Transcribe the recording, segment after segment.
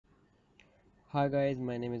Hi guys,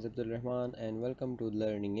 my name is Abdul Rahman and welcome to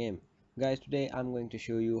Learning Aim. Guys, today I'm going to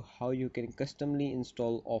show you how you can customly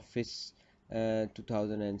install Office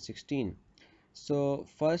 2016. So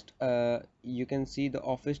first, you can see the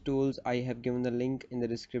Office tools. I have given the link in the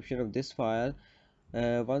description of this file.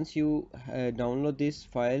 Once you download this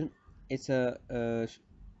file, it's a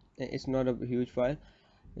it's not a huge file.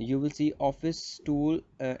 You will see Office tool,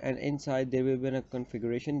 and inside there will be a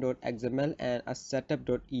configuration.xml and a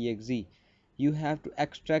setup.exe. You have to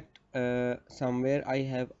extract somewhere. I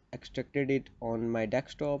have extracted it on my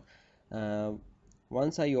desktop. uh,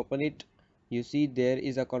 Once I open it, you see there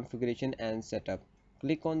is a configuration and setup.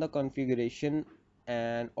 Click on the configuration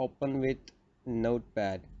and open with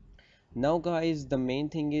notepad. Now guys, the main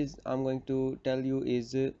thing is I'm going to tell you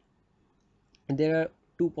is there are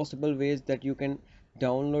two possible ways that you can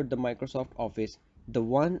download the Microsoft Office. The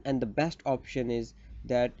one and the best option is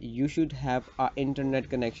that you should have a internet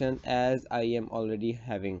connection, as I am already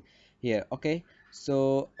having here. Okay,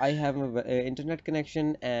 so I have a internet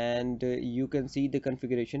connection, and you can see the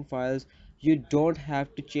configuration files. You don't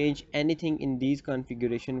have to change anything in these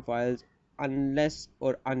configuration files unless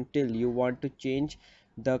or until you want to change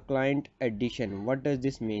the client edition. What does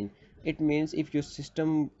this mean? It means if your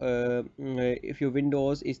system if your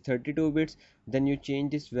Windows is 32 bits, then you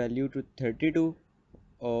change this value to 32,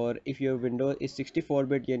 or if your Windows is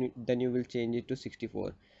 64-bit, then you will change it to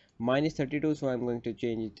 64. Mine is 32, so I'm going to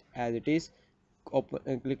change it as it is.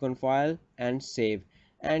 Click on file and save.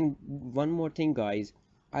 And one more thing guys,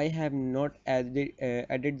 I have not added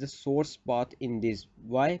the source path in this.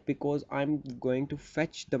 Why? Because I'm going to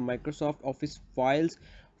fetch the Microsoft Office files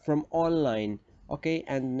from online. Okay,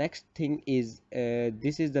 and next thing is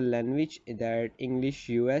this is the language, that English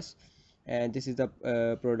US, and this is the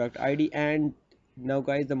product ID. And now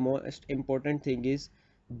guys, the most important thing is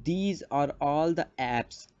these are all the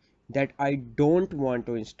apps that I don't want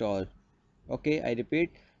to install. Okay, I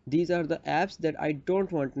repeat, these are the apps that I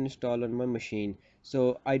don't want to install on my machine.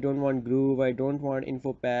 So I don't want Groove, I don't want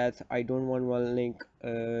Infopath, I don't want OneLink,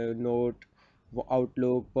 Note,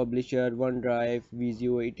 Outlook, Publisher, OneDrive,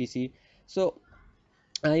 Visio, etc. So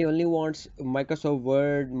I only want Microsoft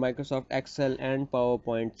Word, Microsoft Excel, and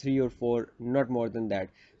PowerPoint, three or four, not more than that,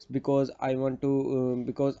 because I want to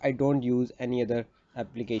because I don't use any other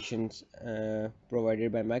applications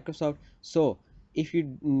provided by Microsoft. So if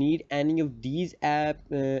you need any of these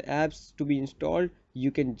apps to be installed,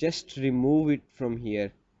 you can just remove it from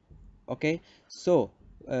here. Okay, so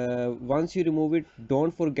once you remove it,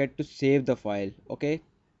 don't forget to save the file. Okay,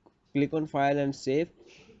 click on file and save.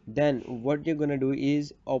 Then what you're gonna do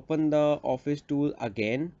is open the Office tool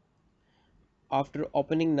again. After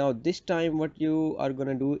opening, now this time what you are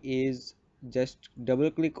gonna do is just double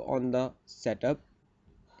click on the setup,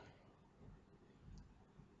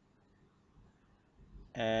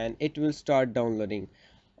 and it will start downloading.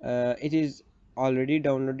 It is already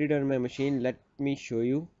downloaded on my machine. Let me show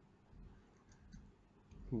you.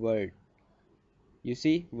 Word, you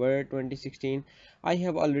see, Word 2016, I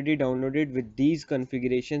have already downloaded with these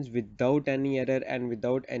configurations without any error and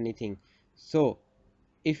without anything. So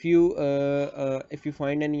if you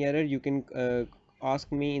find any error, you can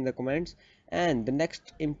ask me in the comments. And the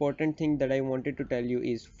next important thing that I wanted to tell you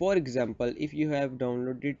is, for example, if you have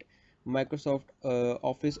downloaded Microsoft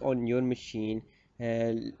Office on your machine,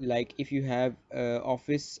 like if you have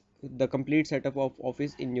Office, the complete setup of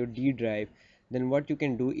Office in your D drive, then what you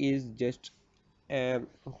can do is just um,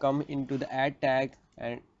 come into the add tag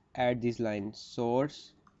and add this line: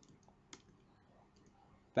 source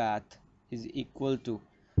path is equal to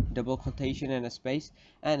double quotation and a space.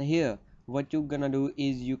 And here what you're gonna do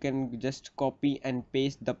is you can just copy and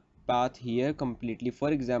paste the path here completely. For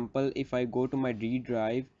example, if I go to my D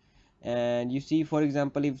drive, and you see, for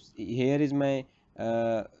example, if here is my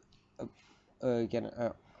uh, can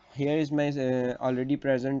here is my already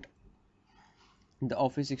present the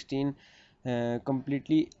Office 16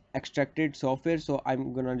 completely extracted software. So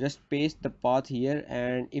I'm gonna just paste the path here,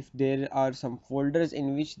 and if there are some folders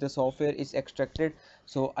in which the software is extracted,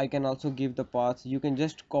 so I can also give the path. You can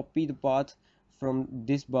just copy the path from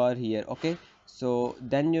this bar here. Okay, so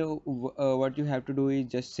then what you have to do is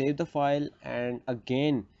just save the file, and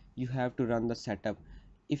again you have to run the setup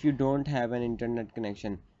if you don't have an internet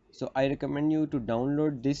connection. So I recommend you to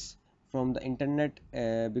download this from the internet,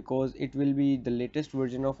 because it will be the latest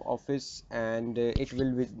version of Office, and it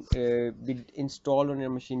will be installed on your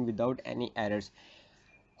machine without any errors.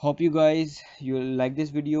 Hope you guys you like this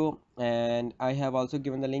video, and I have also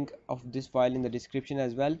given the link of this file in the description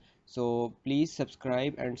as well. So please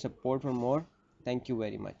subscribe and support for more. Thank you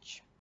very much.